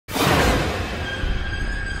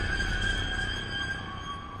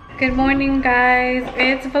Good morning, guys.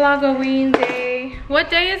 It's Vlogoween day.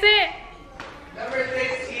 What day is it? Number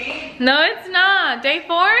 16? No, it's not. Day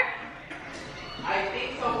 4? I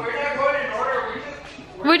think so. We're not going in order.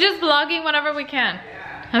 We're just vlogging whenever we can.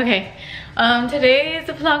 Yeah. Okay. Today is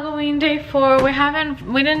Vlogoween day 4. We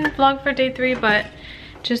didn't vlog for day 3, but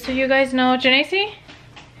just so you guys know, Janacy,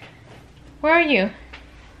 where are you?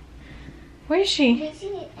 Where is she?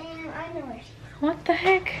 What the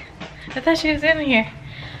heck? I thought she was in here.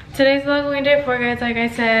 Today's Vlogoween day 4, guys, like I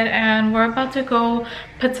said, and we're about to go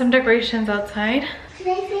put some decorations outside.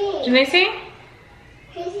 Janacy?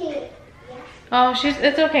 Casey. Oh,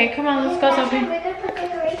 it's okay. Come on, let's go, Sophie. We're gonna put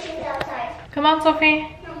decorations outside. Come on, Sophie.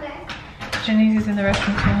 Okay. Janacy's in the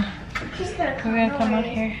restroom too. She's gonna come. We're gonna come out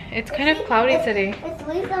here. It's kind of cloudy today. Let's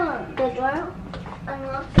leave the door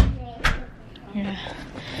unlocked. Yeah.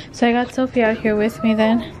 So I got Sophie out here with me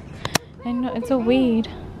then. I know, it's a weed.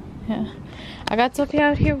 Yeah. I got Sophie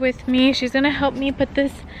out here with me. She's gonna help me put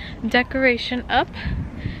this decoration up.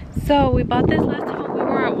 So we bought this last time we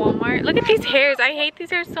were at Walmart. Look at these hairs. I hate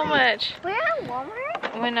these hairs so much. We're at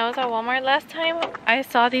Walmart? When I was at Walmart last time, I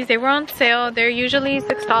saw these. They were on sale. They're usually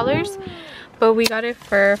 $6, but we got it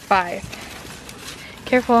for $5.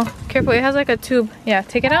 Careful, careful. It has like a tube. Yeah,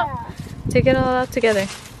 take it out. Take it all out together.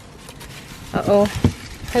 Uh-oh.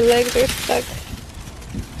 Her legs are stuck.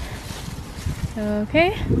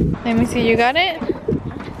 Okay. Let me see. You got it?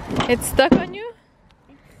 It's stuck on you?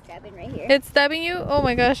 It's stabbing right here. It's stabbing you? Oh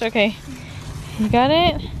my gosh. Okay. You got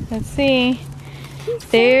it? Let's see.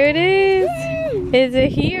 There it is. Is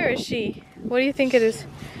it he or she? What do you think it is?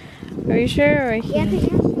 Are you sure? Or he? Yeah, because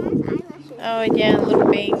it has eyelashes. Oh yeah, little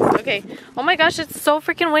bangs. Okay. Oh my gosh, it's so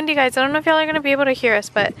freaking windy, guys. I don't know if y'all are gonna be able to hear us,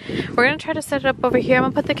 but we're gonna try to set it up over here. I'm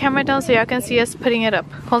gonna put the camera down so y'all can see us putting it up.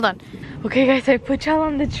 Hold on. Okay, guys, I put y'all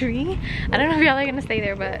on the tree. I don't know if y'all are gonna stay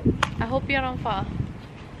there, but I hope y'all don't fall.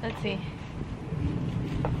 Let's see.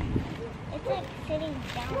 It's like sitting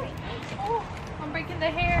down right now. Oh, I'm breaking the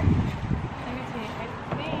hair. Let me see. I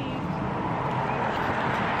think.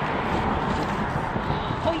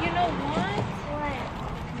 Oh, you know what?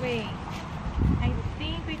 What? Wait. I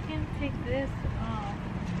think we can take this off.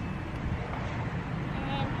 And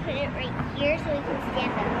then put it right here so we can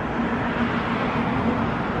stand up.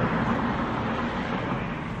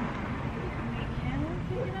 Wait, can we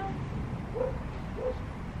take it off?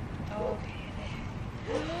 Okay, there.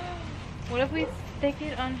 What if we stick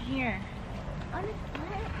it on here? On his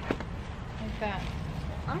butt? Like that.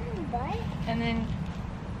 On his butt? And then,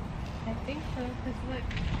 I think so, because look.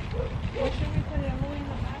 What should we put it all the way in the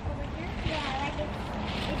back over here? Yeah, like it's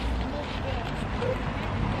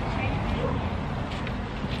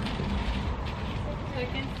So it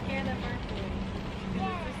can scare the birds away.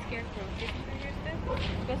 Yeah. It's a scarecrow. Did you figure this?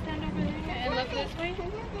 Go stand over there and look this way.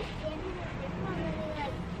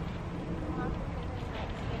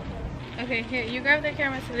 Okay, here, you grab the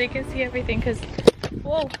camera so they can see everything, because,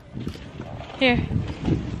 whoa. Here.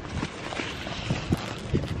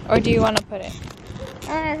 Or do you want to put it?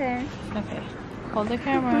 Okay. Okay. Hold the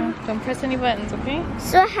camera. Don't press any buttons, okay?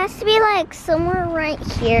 So it has to be like somewhere right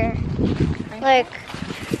here. Like,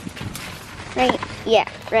 right, yeah,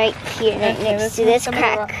 right here, right Okay, next to this some of the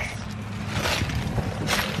crack. rocks.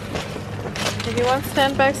 If you want,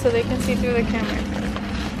 stand back so they can see through the camera.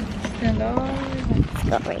 Stand all the way back.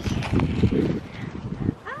 Let's go right here.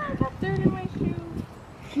 Ah, I got dirt in my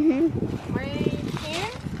shoe. Right here?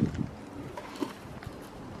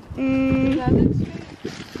 Does that look straight?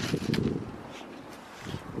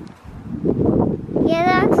 Yeah,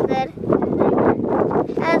 that's good.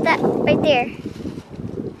 That right there.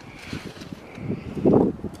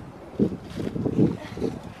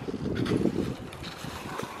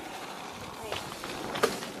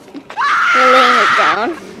 You're laying it down.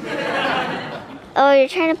 Oh, you're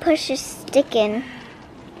trying to push your stick in.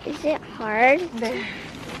 Is it hard? There.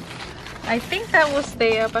 I think that will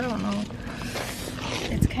stay up. I don't know.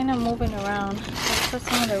 It's kind of moving around. Let's put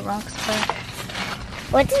some of the rocks back.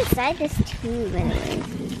 What's inside this tube anyway?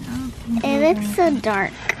 It looks so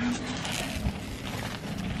dark.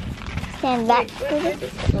 Stand back.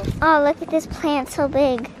 Oh, look at this plant, so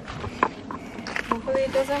big. Hopefully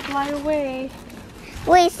it doesn't fly away.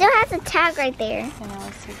 Wait, it still has a tag right there. Okay, now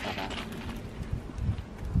let's take that out.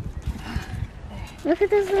 Look at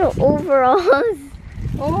those little overalls.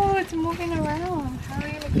 Oh, it's moving around. How are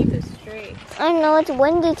we going to keep it straight? I know it's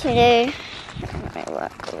windy today. I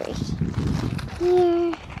walk over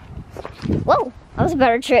here. Whoa, that was a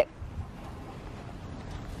better trick.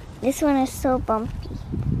 This one is so bumpy.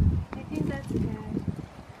 I think that's good.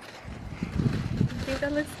 I think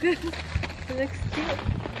that looks good. It looks cute.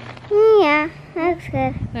 Yeah, that looks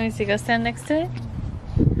good. Let me see. Go stand next to it.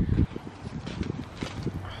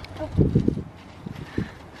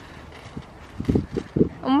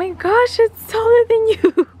 Oh my gosh, it's taller than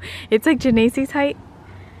you. It's like Janace's height.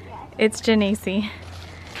 It's Janace.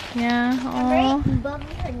 Yeah. Oh.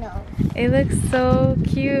 It looks so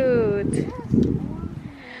cute.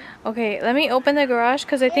 Okay, let me open the garage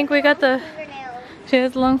because I think we got the. She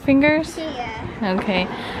has long fingers? Yeah. Okay.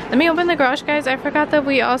 Let me open the garage, guys. I forgot that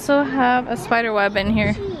we also have a spider web in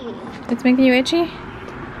here. It's making you itchy?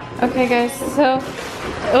 Okay, guys, so.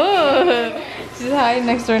 Oh! She's hiding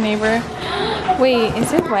next door neighbor. Wait,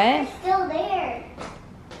 is it wet? It's still there.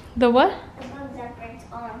 The what? The ones that burnt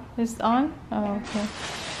on. It's on? Oh, okay.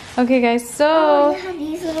 Okay, guys, so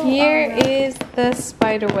here is the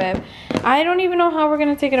spider web. I don't even know how we're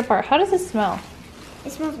gonna take it apart. How does it smell?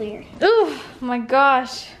 It smells weird. Ooh, my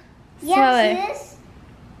gosh. Yeah, Smell see it. this?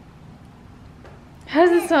 How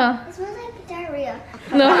does it smell? It smells like diarrhea.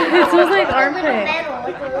 No, it smells like With a little armpit. metal,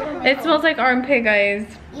 with a little metal. It smells like armpit, guys.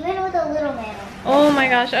 Even with a little metal. Oh my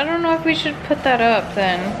gosh, I don't know if we should put that up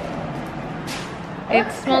then. It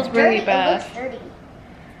looks smells dirty. really It bad. looks dirty.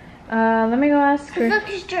 Let me go ask her. Look,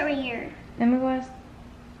 there's dirt right here. Let me go ask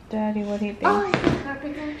Daddy what he thinks. Oh, it's like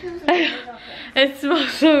carpet. It smells like It smells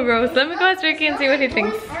so gross. Let me go ask Ricky and see what he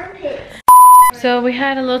thinks. armpits. So we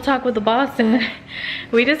had a little talk with the boss and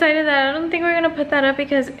we decided that I don't think we're gonna put that up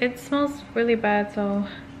because it smells really bad. So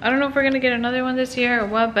I don't know if we're gonna get another one this year or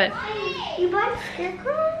what, but You bought a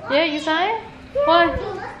scarecrow? yeah, you saw it? Yeah, What? you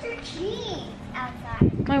left your keys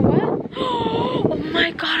outside. My what? Oh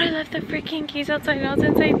my god, I left the freaking keys outside. I was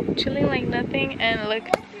inside chilling like nothing and look.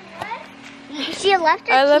 She left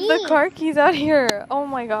her I left the keys. car keys out here. Oh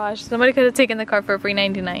my gosh. Somebody could have taken the car for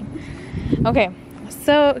 $3.99. Okay.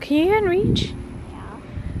 So, can you even reach? Yeah.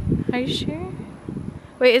 Are you sure?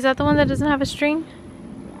 Wait, is that the one that doesn't have a string?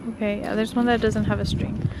 Okay, yeah, there's one that doesn't have a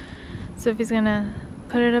string. So if he's gonna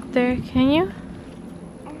put it up there, can you?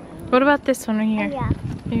 What about this one right here? Yeah.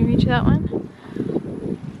 Can you reach that one?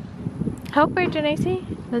 Help her, Janace.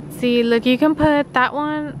 Let's see. Look, you can put that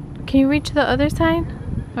one. Can you reach the other side?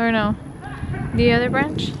 Or no? The other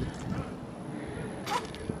branch?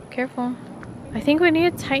 Careful. I think we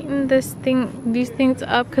need to tighten these things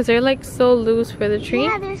up because they're like so loose for the tree.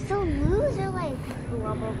 Yeah, they're so loose. They're like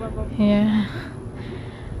rubber, rubber. Yeah.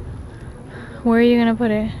 Where are you gonna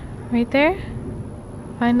put it? Right there?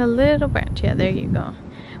 Find a little branch. Yeah, there you go.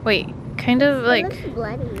 Wait, kind of like. It looks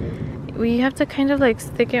bloody. We have to kind of like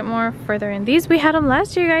stick it more further in. These we had them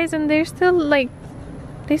last year, guys, and they're still like,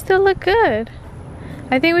 they still look good.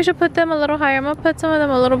 I think we should put them a little higher. I'm gonna put some of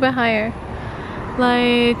them a little bit higher.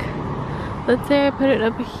 Like, let's say I put it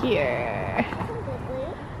up here.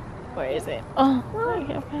 Where is it? Oh, I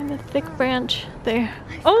can't find the thick branch there.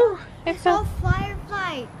 Oh, I saw found a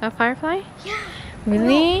firefly. a firefly. Yeah.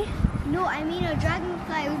 Really? No, I mean a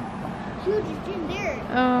dragonfly. It was huge. It's in there.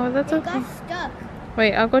 Oh, that's It okay. got stuck.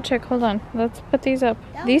 Wait, I'll go check. Hold on. Let's put these up.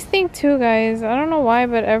 These stink too, guys. I don't know why,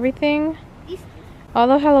 but everything, all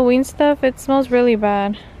the Halloween stuff, it smells really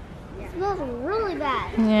bad. It smells really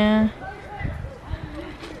bad. Yeah.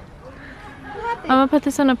 I'm gonna put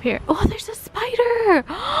this one up here. Oh, there's a spider!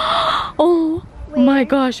 Oh my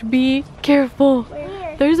gosh, be careful.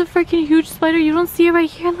 Where? There's a freaking huge spider. You don't see it right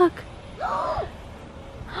here, look.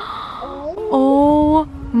 Oh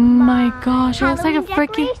my gosh, it looks like a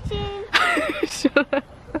freaking... Shut up.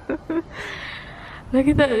 Look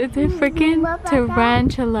at that, it's a freaking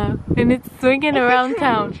tarantula. And it's swinging around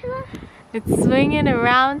town. It's swinging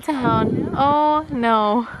around town. Oh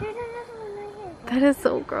no. That is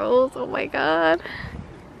so gross. Oh my god.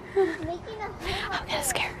 I'm gonna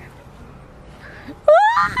scare her.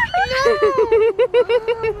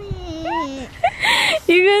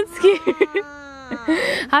 You got scared.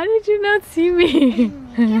 How did you not see me?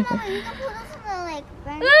 Mommy, I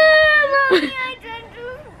tried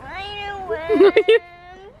to find away.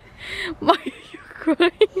 Why are you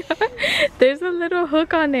crying? There's a little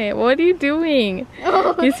hook on it. What are you doing?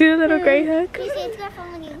 You see the little gray hook?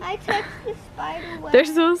 I touched the spider web. They're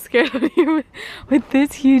so scared of you with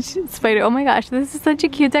this huge spider. Oh my gosh, this is such a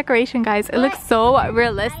cute decoration, guys. It looks so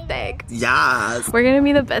realistic. Yes. We're gonna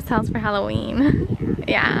be the best house for Halloween.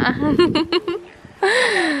 Yeah.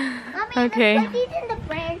 Okay. Let's put these in the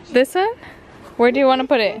branch. This one? Where do you want to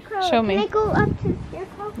put it? Show Can I me. go up to the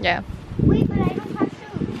scarecrow? Yeah. Wait, but I don't have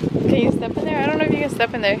shoes. Can you step in there? I don't know if you can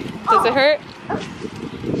step in there. Does it hurt?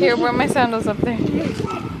 Here, wear my sandals up there. Can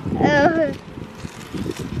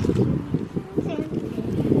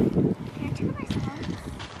I take my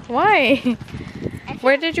socks? Why?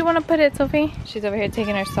 Where did you want to put it, Sophie? She's over here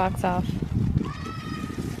taking her socks off.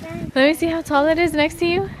 Let me see how tall it is next to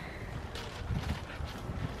you.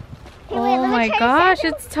 wait, Oh let me my try to gosh,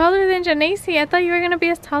 stand it's taller than Janacy. I thought you were gonna be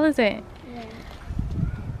as tall as it. Yeah.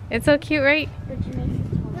 It's so cute, right?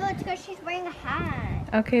 No, it's because she's wearing a hat.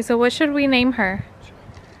 Okay, so what should we name her?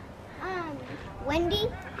 Wendy?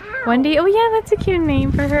 Wendy? Oh yeah, that's a cute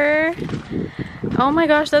name for her. Oh my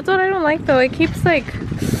gosh, that's what I don't like though. It keeps like...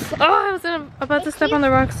 Oh, I was about to step on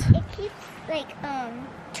the rocks. It keeps like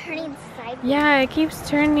turning sideways. Yeah, it keeps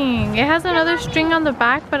turning. It has another string on the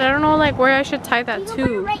back, but I don't know like where I should tie that You can put it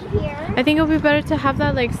to. right here. I think it would be better to have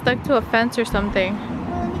that like stuck to a fence or something.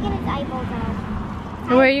 Well, let me get his eyeballs out.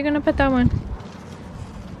 Where are you gonna put that one?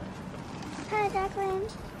 Hi, Jacqueline.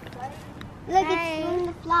 Look, it's doing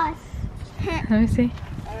the floss. Let me see.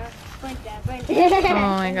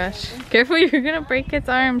 Oh my gosh. Careful, you're gonna break its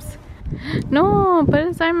arms. No, put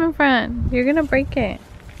its arm in front. You're gonna break it.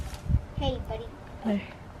 Hey, buddy. There.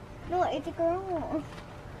 No, it's a girl.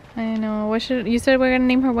 I know. What should you said we're gonna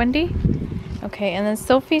name her Wendy? Okay, and then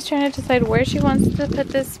Sophie's trying to decide where she wants to put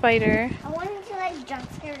this spider. I want him to like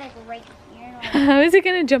jump scare like right here. Like, How is it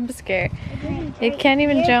gonna jump scare? It can't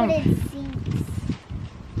even jump.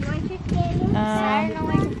 I don't know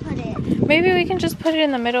where to put it. Maybe we can just put it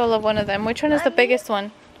in the middle of one of them. Which one is the biggest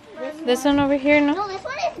one? This one over here, no? No, this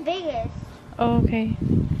one is biggest. Oh, okay.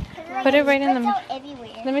 Put it right in the middle. Everywhere.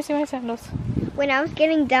 Let me see my sandals. When I was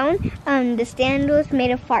getting down, the sandals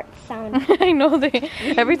made a fart sound. I know they.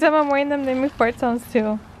 Every time I'm wearing them, they make fart sounds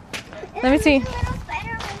too. Let me see.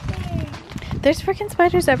 There's freaking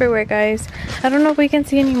spiders everywhere, guys. I don't know if we can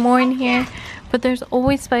see any more in here, but there's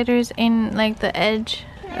always spiders in like the edge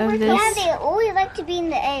of this. Yeah, they always like to be in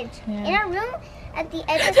the edge. Yeah. In our room, at the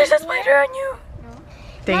edge of There's the a spider on you. No.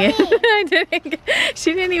 Dang it. I didn't.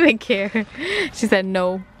 She didn't even care. She said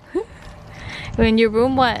no. In your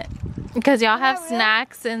room, what? Because y'all have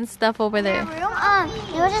snacks and stuff over In there. our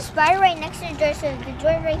room, there was a spider right next to the door, so the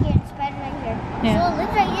door right here, the spider right here. Yeah. So it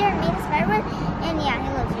lives right here, and made a spider web, and yeah, he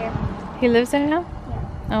lives here. He lives there now?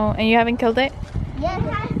 Yeah. Oh, and you haven't killed it? Yeah,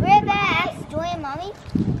 we're back. Ask Joy and Mommy.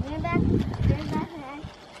 We're back and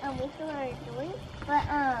ask wait for Joy. But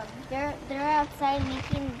they're outside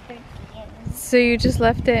making their chickens. So you just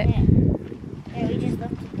left it? Yeah, we just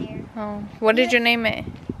left it there. Oh, what did you name it?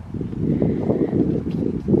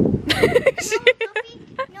 No,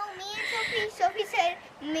 me and Sophie said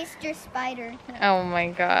Mr. Spider. Oh my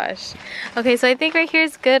gosh. Okay, so I think right here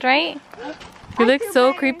is good, right? You look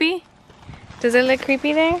so creepy. Does it look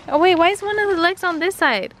creepy there? Oh wait, why is one of the legs on this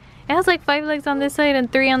side? It has like 5 legs on this side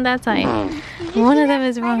and 3 on that side. One of them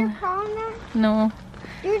is wrong. No.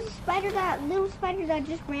 There's a spider, that little spider that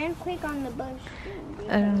just ran quick on the bush.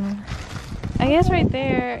 I don't know. I guess right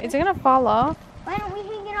there. Is it gonna fall off? Why don't we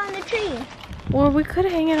hang it on the tree? Well, we could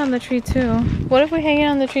hang it on the tree too. What if we hang it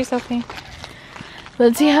on the tree, Sophie?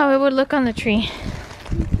 Let's see how it would look on the tree.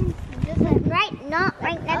 Not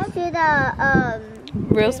right next to the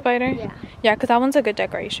Real spider? Yeah. Yeah, because that one's a good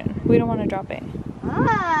decoration. We don't want to drop it.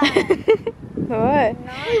 What?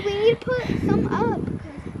 Wait, we need to put some up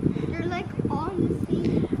because they're like on the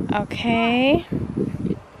scene. Okay.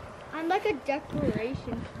 I'm like a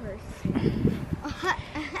decoration person.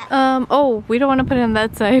 Oh, we don't want to put it on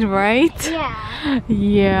that side, right? Yeah.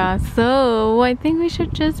 Yeah, so I think we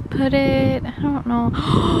should just put it, I don't know.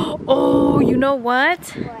 Oh, you know what?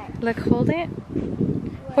 What? Look, hold it.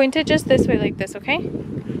 Point it just this way, like this, okay?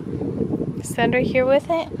 Stand right here with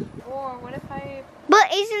it. Or what if I...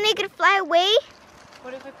 But isn't it gonna fly away?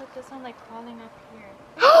 What if I put this one like crawling up here?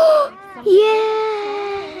 Yeah.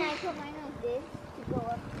 Can I put mine like this to go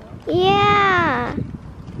up here? Yeah.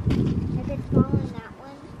 If it's following that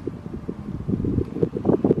one.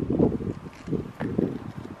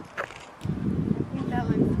 I think that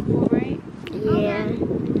looks cool, right? Yeah. It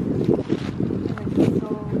looks so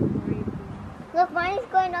creepy. Look, mine is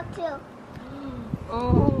going up too.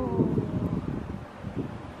 Oh.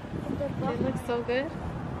 It looks so good.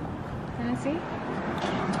 Can I see?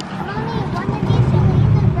 Mommy, one of these will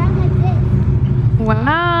leave the ground like this.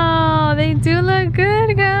 Wow, they do look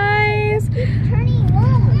good, guys. It's turning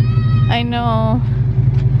low. I know.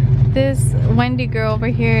 This Wendy girl over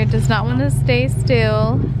here does not want to stay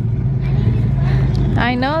still.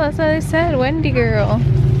 I know, that's what I said, Wendy girl.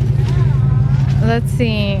 Let's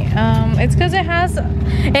see. It's because it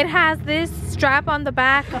has this strap on the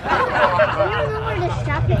back. I don't know where to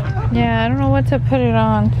strap it. Yeah, I don't know what to put it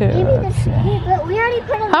on to. Maybe but we already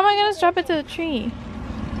put How am I gonna strap it to the tree?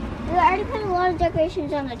 We already put a lot of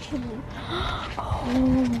decorations on the tree.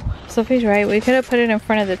 Oh, Sophie's right. We could have put it in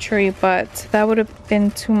front of the tree, but that would have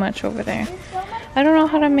been too much over there. I don't know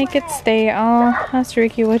how to make it stay. I'll ask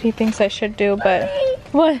Ricky what he thinks I should do, but...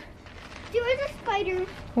 What? There was a spider.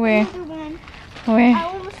 Where? Another one. Where? I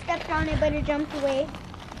almost stepped on it, but it jumped away.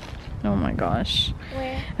 Oh my gosh.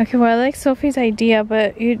 Where? Okay, well, I like Sophie's idea,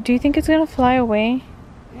 but do you think it's gonna fly away?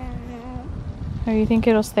 No. Or you think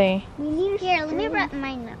it'll stay? Here, let me wrap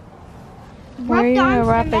mine up. Where are you gonna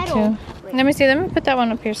wrap it metal. to? Let me see. Let me put that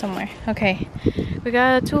one up here somewhere. Okay. We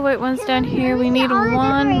got 2 white ones down here. We need all the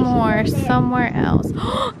one decorations more in there. somewhere else.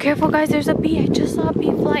 Careful, guys. There's a bee. I just saw a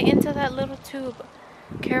bee fly into that little tube.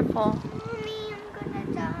 Careful. Mommy, I'm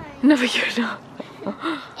gonna die. No, you're not.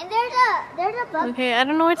 And there's a bug. Okay, I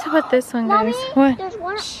don't know where to put this one, Mommy, guys. What? there's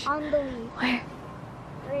one on the leaf. Where?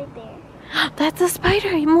 Right there. That's a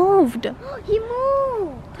spider. He moved. He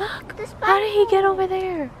moved. Look. The spider How did he get moved. over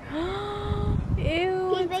there?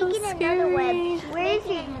 Ew, He's it's so making scary. another web. Where is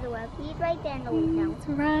he? Another web. He's right there in the leaf now. It's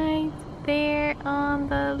right there on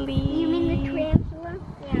the leaf. You mean the tarantula?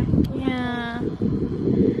 Yeah. Yeah.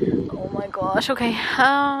 Oh my gosh. Okay.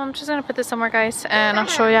 I'm just gonna put this somewhere, guys, and I'll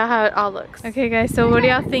show y'all how it all looks. Okay, guys. So what do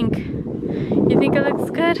y'all think? You think it looks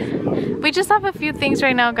good? We just have a few things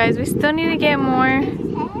right now, guys. We still need to get more.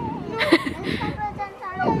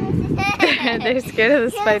 They're scared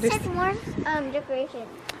of the spiders. More decoration.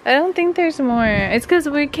 I don't think there's more. It's because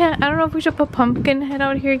we can't. I don't know if we should put pumpkin head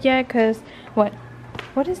out here yet. Cause what?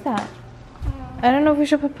 What is that? I don't know if we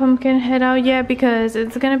should put pumpkin head out yet because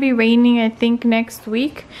it's gonna be raining, I think, next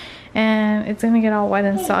week, and it's gonna get all wet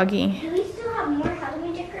and soggy. Do we still have more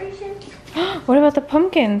Halloween decorations? What about the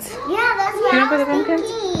pumpkins? Yeah, that's what You I don't put the was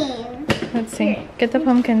pumpkins? thinking. Let's see. Get the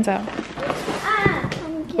pumpkins out.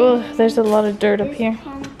 Pumpkin. Oh, there's a lot of dirt up here.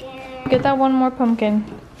 Pumpkin. Get that one more pumpkin.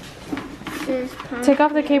 This pumpkin. Take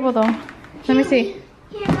off the cable though. Let me see.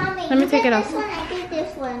 Here, Mommy, Let me you take get it this off. one, I get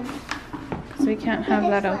this one. Because we can't have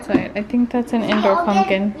that outside. I think that's an indoor We all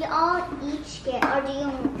pumpkin. we all each get, or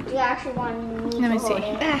do you actually want me Let me to hold see.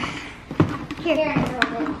 it? Here,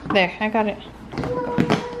 hold it. There, I got it.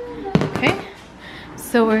 Okay.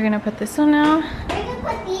 So we're gonna put this one now. We can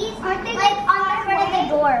put these, aren't they like on the front of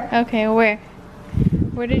the door? Okay, where?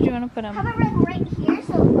 Where did you want to put them? How about like right here?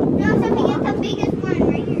 So no, something get the biggest one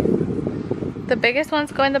right here. The biggest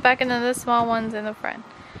ones go in the back and then the small ones in the front.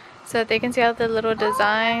 So that they can see all the little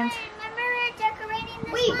designs. Remember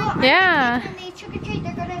decorating this one? Yeah. When they trick or treat,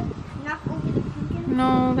 they're gonna knock over the pumpkin.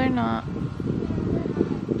 No, they're not.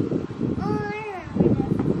 Oh, I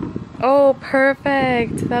remember that. Oh,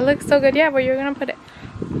 perfect. That looks so good. Yeah, but you're gonna put it,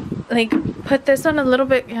 like, put this one a little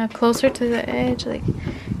bit closer to the edge, like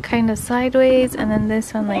kind of sideways, and then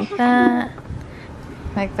this one like that.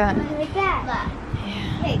 Like that. Like that.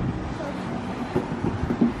 Yeah. Hey.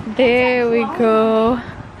 There we go.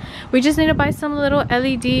 We just need to buy some little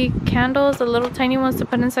LED candles, the little tiny ones to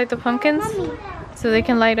put inside the pumpkins so they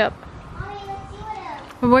can light up. Mommy, let's see what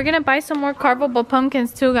else. We're gonna buy some more carvable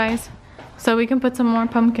pumpkins too, guys, so we can put some more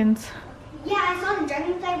pumpkins. Yeah, I saw the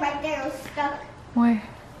dragonfly right there. It was stuck. Where?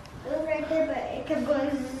 It was right there, but it kept going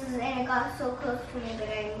zzz, and it got so close to me that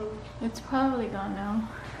I moved. It's probably gone now.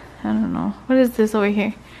 I don't know. What is this over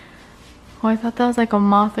here? Oh, I thought that was like a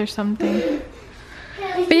moth or something.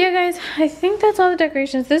 But yeah, guys, I think that's all the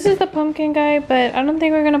decorations. This is the pumpkin guy, but I don't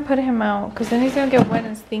think we're gonna put him out because then he's gonna get wet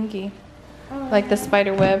and stinky. Like the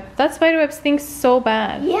spider web. That spider web stinks so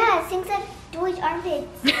bad. Yeah, it stinks like Joey's armpits.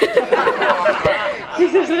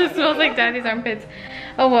 It smells like Daddy's armpits.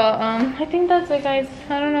 Oh well, I think that's it, guys.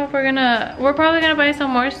 I don't know if we're probably gonna buy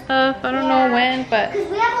some more stuff. I don't know when, but Because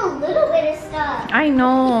we have a little bit of stuff. I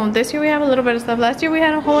know this year we have a little bit of stuff. Last year we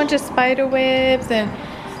had a whole bunch of spider webs and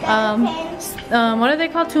what are they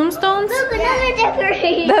called? Tombstones? Look, another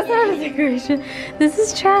decoration. That's not a decoration. This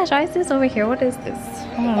is trash. Why is this over here? What is this?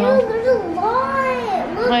 I don't know. Ew, there's a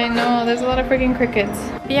lot. Look. I know, there's a lot of freaking crickets.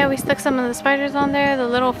 But yeah, we stuck some of the spiders on there, the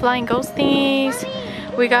little flying ghost thingies.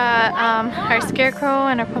 We got our scarecrow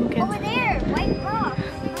and our pumpkins. Over there, white rocks.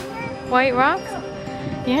 Remember? White rocks?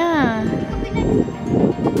 Yeah. Look at that.